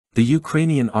The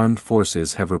Ukrainian armed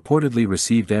forces have reportedly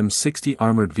received M60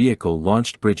 armored vehicle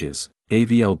launched bridges,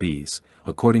 AVLBs,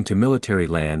 according to Military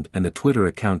Land and the Twitter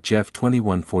account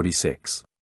Jeff2146.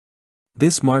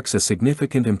 This marks a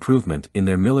significant improvement in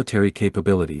their military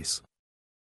capabilities.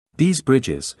 These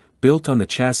bridges, built on the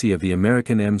chassis of the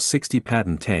American M60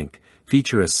 Patton tank,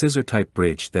 feature a scissor-type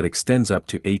bridge that extends up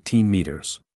to 18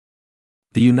 meters.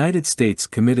 The United States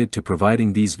committed to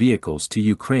providing these vehicles to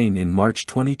Ukraine in March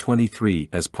 2023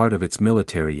 as part of its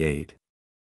military aid.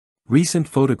 Recent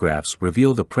photographs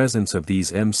reveal the presence of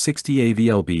these M60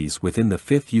 AVLBs within the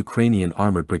 5th Ukrainian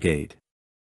Armored Brigade.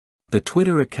 The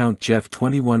Twitter account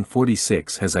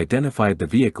Jeff2146 has identified the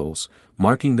vehicles,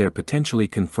 marking their potentially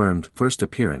confirmed first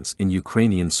appearance in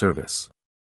Ukrainian service.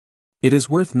 It is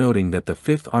worth noting that the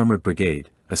 5th Armored Brigade,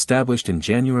 established in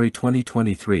January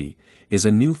 2023, is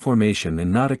a new formation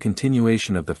and not a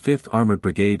continuation of the 5th Armored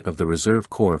Brigade of the Reserve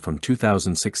Corps from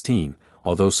 2016,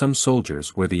 although some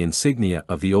soldiers were the insignia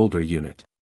of the older unit.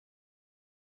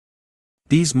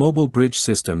 These mobile bridge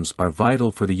systems are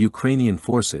vital for the Ukrainian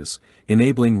forces,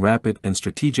 enabling rapid and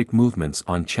strategic movements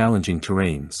on challenging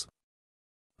terrains.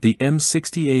 The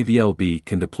M60 AVLB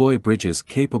can deploy bridges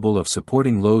capable of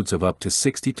supporting loads of up to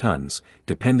 60 tons,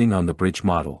 depending on the bridge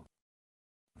model.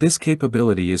 This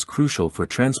capability is crucial for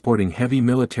transporting heavy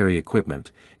military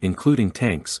equipment, including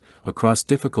tanks, across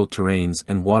difficult terrains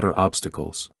and water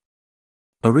obstacles.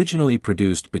 Originally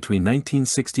produced between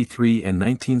 1963 and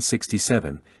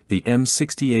 1967, the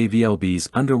M60 AVLBs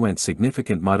underwent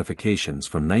significant modifications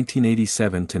from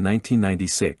 1987 to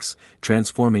 1996,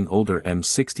 transforming older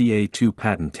M60A2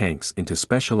 Patton tanks into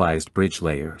specialized bridge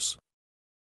layers.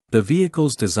 The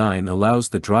vehicle's design allows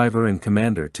the driver and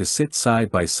commander to sit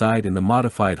side by side in the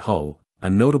modified hull, a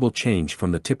notable change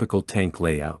from the typical tank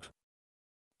layout.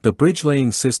 The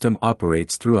bridge-laying system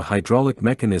operates through a hydraulic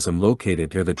mechanism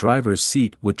located where the driver's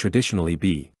seat would traditionally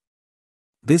be.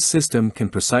 This system can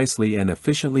precisely and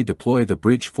efficiently deploy the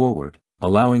bridge forward,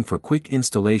 allowing for quick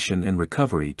installation and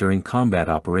recovery during combat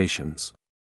operations.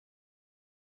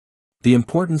 The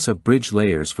importance of bridge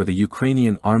layers for the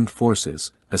Ukrainian armed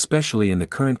forces, especially in the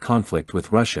current conflict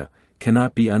with Russia,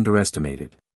 cannot be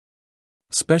underestimated.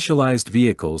 Specialized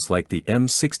vehicles like the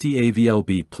M60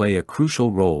 AVLB play a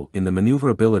crucial role in the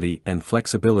maneuverability and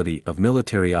flexibility of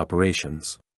military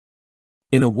operations.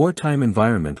 In a wartime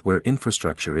environment where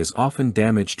infrastructure is often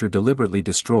damaged or deliberately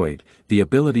destroyed, the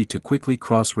ability to quickly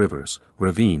cross rivers,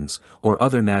 ravines, or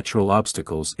other natural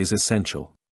obstacles is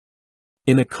essential.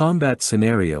 In a combat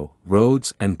scenario,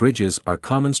 roads and bridges are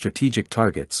common strategic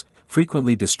targets,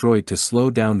 frequently destroyed to slow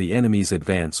down the enemy's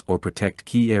advance or protect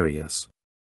key areas.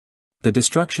 The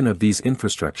destruction of these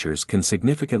infrastructures can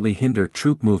significantly hinder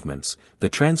troop movements, the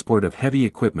transport of heavy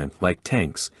equipment like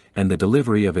tanks, and the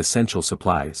delivery of essential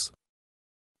supplies.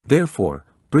 Therefore,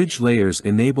 bridge layers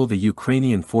enable the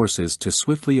Ukrainian forces to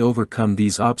swiftly overcome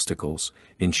these obstacles,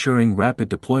 ensuring rapid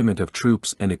deployment of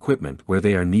troops and equipment where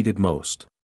they are needed most.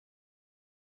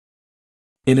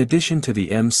 In addition to the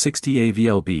M60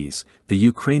 AVLBs, the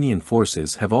Ukrainian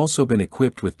forces have also been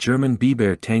equipped with German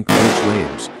Biber tank bridge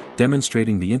layers,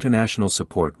 demonstrating the international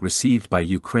support received by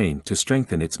Ukraine to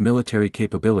strengthen its military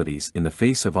capabilities in the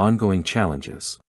face of ongoing challenges.